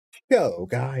Yo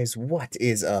guys, what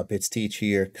is up? It's Teach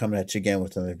here, coming at you again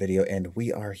with another video, and we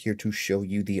are here to show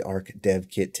you the Ark Dev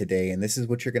Kit today. And this is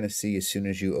what you're going to see as soon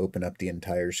as you open up the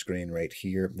entire screen right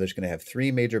here. There's going to have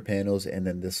three major panels and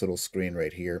then this little screen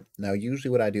right here. Now, usually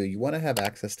what I do, you want to have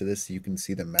access to this so you can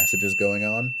see the messages going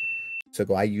on. So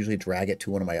I usually drag it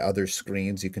to one of my other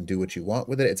screens. You can do what you want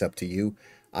with it. It's up to you.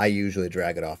 I usually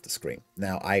drag it off the screen.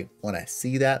 Now, I want to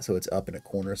see that, so it's up in a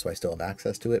corner so I still have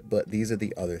access to it, but these are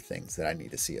the other things that I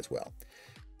need to see as well.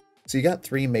 So you got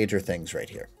three major things right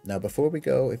here. Now, before we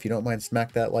go, if you don't mind,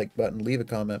 smack that like button, leave a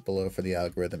comment below for the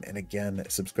algorithm, and again,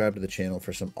 subscribe to the channel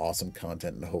for some awesome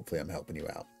content, and hopefully I'm helping you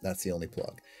out. That's the only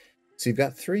plug. So you've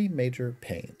got three major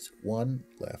panes, one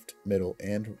left, middle,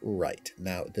 and right.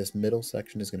 Now, this middle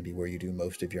section is going to be where you do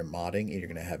most of your modding, and you're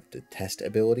going to have to test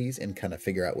abilities and kind of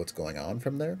figure out what's going on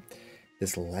from there.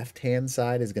 This left-hand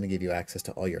side is going to give you access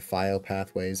to all your file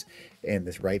pathways, and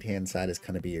this right-hand side is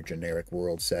going to be your generic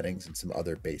world settings and some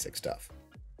other basic stuff.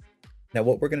 Now,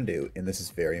 what we're going to do, and this is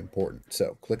very important,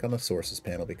 so click on the sources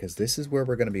panel because this is where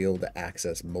we're going to be able to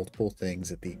access multiple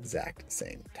things at the exact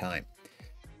same time.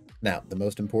 Now, the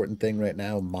most important thing right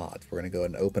now, mods. We're going to go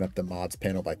ahead and open up the mods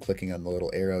panel by clicking on the little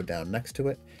arrow down next to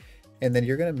it. And then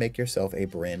you're going to make yourself a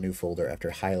brand new folder after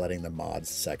highlighting the mods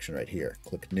section right here.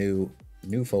 Click new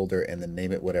folder, and then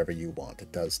name it whatever you want.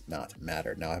 It does not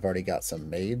matter. Now, I've already got some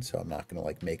made, so I'm not going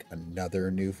to make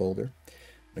another new folder.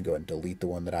 I'm going to go ahead and delete the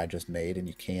one that I just made, and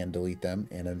you can delete them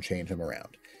and then change them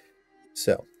around.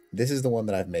 So this is the one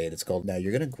that I've made. It's called, now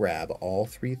you're going to grab all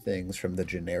three things from the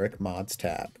generic mods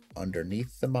tab.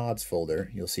 Underneath the mods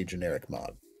folder, you'll see generic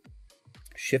mod.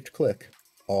 Shift click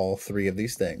all three of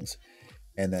these things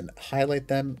and then highlight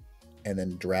them and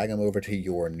then drag them over to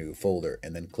your new folder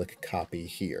and then click copy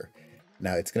here.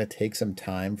 Now it's going to take some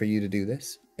time for you to do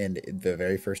this. And the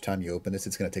very first time you open this,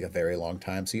 it's going to take a very long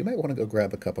time. So you might want to go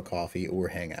grab a cup of coffee or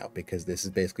hang out because this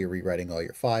is basically rewriting all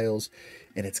your files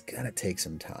and it's going to take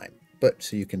some time. But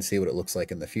so you can see what it looks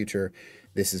like in the future,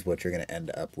 this is what you're going to end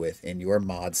up with, and your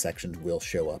mod sections will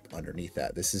show up underneath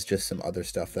that. This is just some other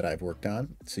stuff that I've worked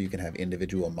on, so you can have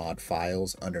individual mod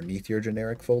files underneath your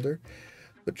generic folder.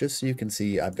 But just so you can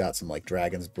see, I've got some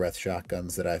Dragon's Breath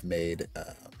shotguns that I've made,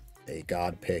 a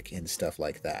god pick and stuff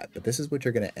like that. But this is what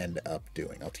you're going to end up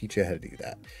doing. I'll teach you how to do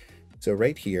that. So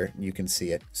right here, you can see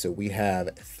it. So we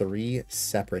have three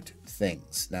separate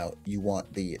things. Now, you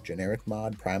want the generic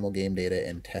mod, primal game data,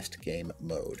 and test game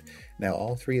mode. Now,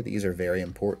 all three of these are very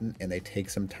important, and they take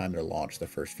some time to launch the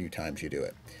first few times you do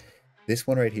it. This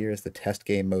one right here is the test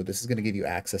game mode. This is going to give you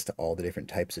access to all the different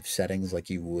types of settings like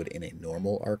you would in a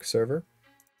normal Ark server.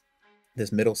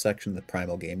 This middle section, the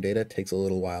primal game data, takes a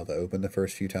little while to open the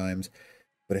first few times,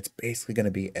 but it's basically going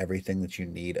to be everything that you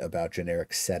need about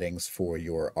generic settings for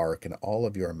your Ark and all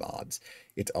of your mods.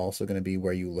 It's also going to be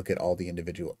where you look at all the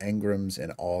individual engrams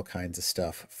and all kinds of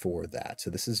stuff for that. So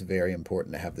this is very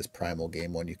important to have this primal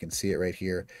game one. You can see it right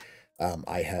here.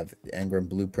 I have engram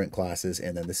blueprint classes,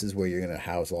 and then this is where you're going to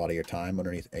house a lot of your time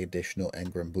underneath additional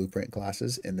engram blueprint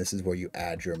classes, and this is where you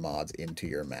add your mods into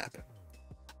your map.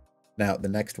 Now, the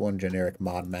next one, generic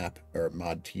mod map or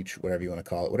mod teach, whatever you want to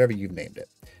call it, whatever you've named it.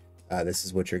 This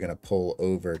is what you're going to pull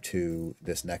over to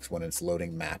this next one. It's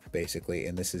loading map, basically,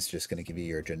 and this is just going to give you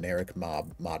your generic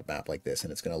mod map like this,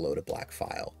 and it's going to load a black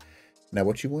file. Now,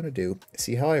 what you want to do,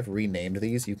 see how I've renamed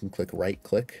these? You can click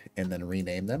right-click and then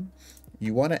rename them.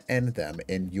 You want to end them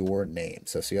in your name.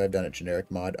 So see how I've done it,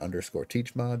 generic mod _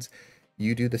 teach mods.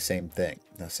 You do the same thing.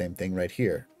 Now, same thing right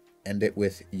here. End it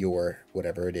with your,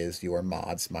 whatever it is, your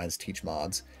mods. Mine's teach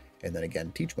mods, and then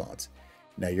again, teach mods.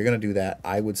 Now you're going to do that.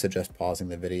 I would suggest pausing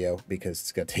the video because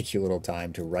it's going to take you a little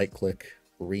time to right click,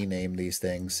 rename these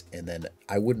things, and then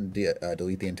I wouldn't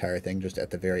delete the entire thing, just at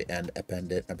the very end,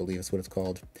 append it, I believe is what it's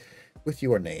called, with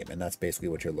your name, and that's basically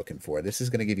what you're looking for. This is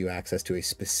going to give you access to a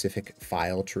specific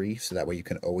file tree, so that way you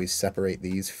can always separate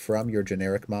these from your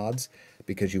generic mods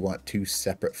because you want two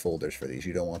separate folders for these.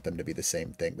 You don't want them to be the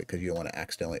same thing because you don't want to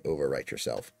accidentally overwrite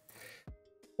yourself.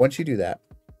 Once you do that,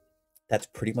 that's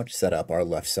pretty much set up our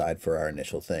left side for our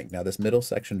initial thing. Now this middle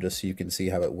section, just so you can see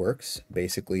how it works,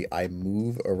 basically I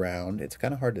move around. It's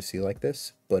kind of hard to see like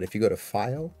this, but if you go to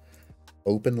File,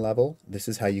 Open Level, this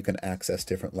is how you can access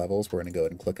different levels. We're going to go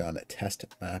ahead and click on Test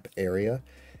Map Area,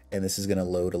 and this is going to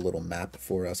load a little map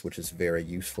for us, which is very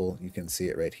useful. You can see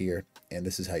it right here, and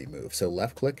this is how you move. So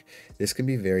left click, this can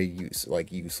be very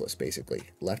useless basically.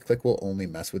 Left click will only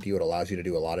mess with you. It allows you to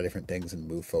do a lot of different things and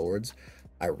move forwards.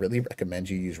 I really recommend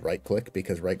you use right click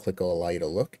because right click will allow you to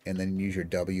look, and then use your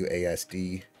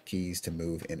WASD keys to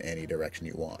move in any direction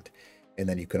you want. And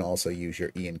then you can also use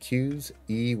your E and Qs.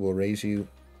 E will raise you,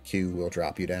 Q will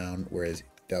drop you down, whereas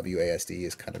WASD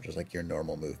is kind of just like your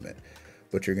normal movement.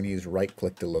 But you're going to use right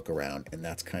click to look around, and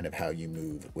that's kind of how you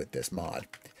move with this mod.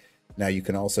 Now you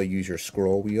can also use your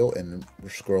scroll wheel, and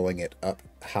scrolling it up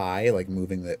high, like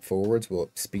moving it forwards,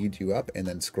 will speed you up, and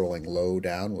then scrolling low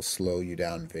down will slow you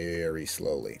down very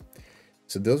slowly.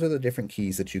 So those are the different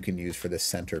keys that you can use for this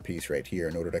center piece right here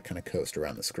in order to kind of coast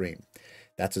around the screen.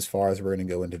 That's as far as we're going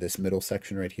to go into this middle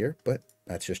section right here, but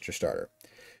that's just your starter.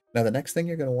 Now the next thing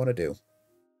you're going to want to do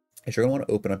is you're going to want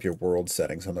to open up your world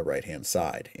settings on the right hand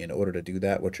side. In order to do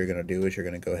that, what you're going to do is you're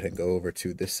going to go ahead and go over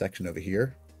to this section over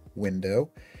here,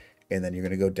 window, and then you're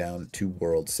going to go down to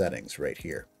world settings right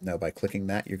here. Now by clicking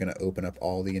that, you're going to open up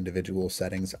all the individual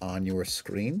settings on your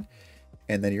screen,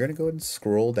 and then you're going to go ahead and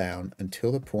scroll down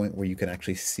until the point where you can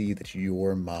actually see that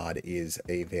your mod is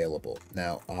available.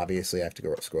 Now obviously I have to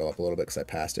go scroll up a little bit because I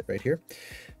passed it right here,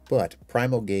 but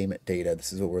primal game data,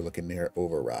 this is what we're looking near,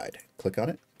 override. Click on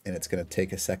it, and it's going to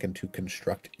take a second to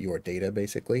construct your data.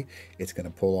 Basically, it's going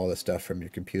to pull all the stuff from your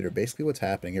computer. Basically what's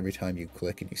happening every time you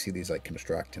click and you see these like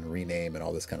construct and rename and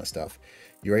all this kind of stuff,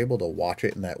 you're able to watch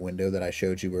it in that window that I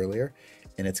showed you earlier,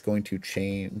 and it's going to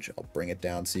change. I'll bring it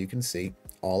down so you can see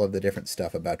all of the different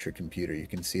stuff about your computer. You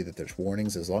can see that there's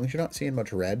warnings. As long as you're not seeing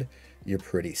much red, you're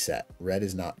pretty set. Red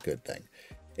is not a good thing.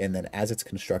 And then as it's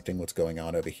constructing what's going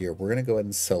on over here, we're going to go ahead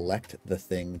and select the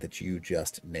thing that you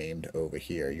just named over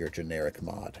here, your generic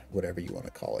mod, whatever you want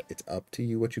to call it. It's up to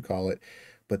you what you call it,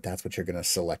 but that's what you're going to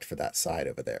select for that side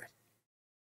over there.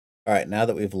 All right, now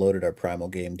that we've loaded our primal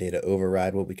game data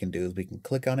override, what we can do is we can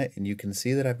click on it, and you can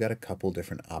see that I've got a couple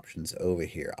different options over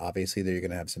here. Obviously, there you're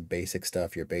going to have some basic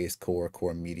stuff, your base, core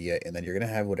media, and then you're going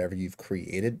to have whatever you've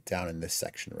created down in this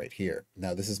section right here.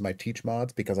 Now, this is my teach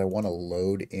mods because I want to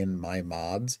load in my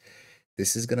mods.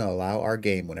 This is going to allow our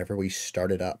game, whenever we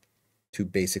start it up, to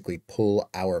basically pull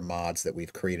our mods that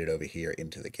we've created over here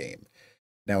into the game.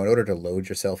 Now, in order to load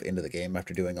yourself into the game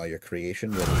after doing all your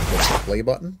creation, you'll click the play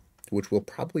button, which will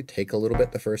probably take a little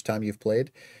bit the first time you've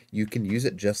played. You can use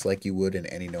it just like you would in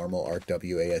any normal Ark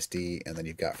WASD, and then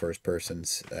you've got first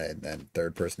persons and then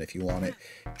third person if you want it.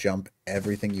 Jump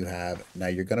everything you have. Now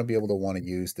you're going to be able to want to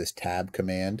use this tab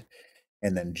command,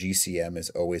 and then GCM is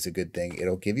always a good thing.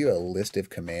 It'll give you a list of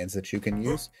commands that you can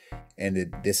use,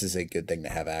 and this is a good thing to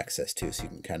have access to so you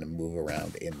can kind of move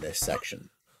around in this section.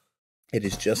 It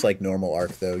is just like normal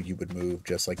Ark, though. You would move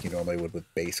just like you normally would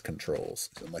with base controls.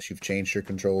 So unless you've changed your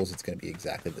controls, it's going to be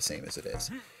exactly the same as it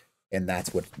is. And that's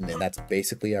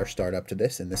basically our start up to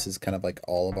this. And this is kind of like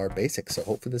all of our basics. So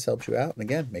hopefully this helps you out. And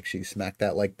again, make sure you smack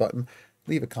that like button,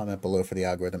 leave a comment below for the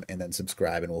algorithm, and then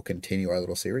subscribe, and we'll continue our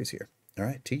little series here. All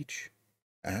right, teach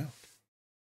out.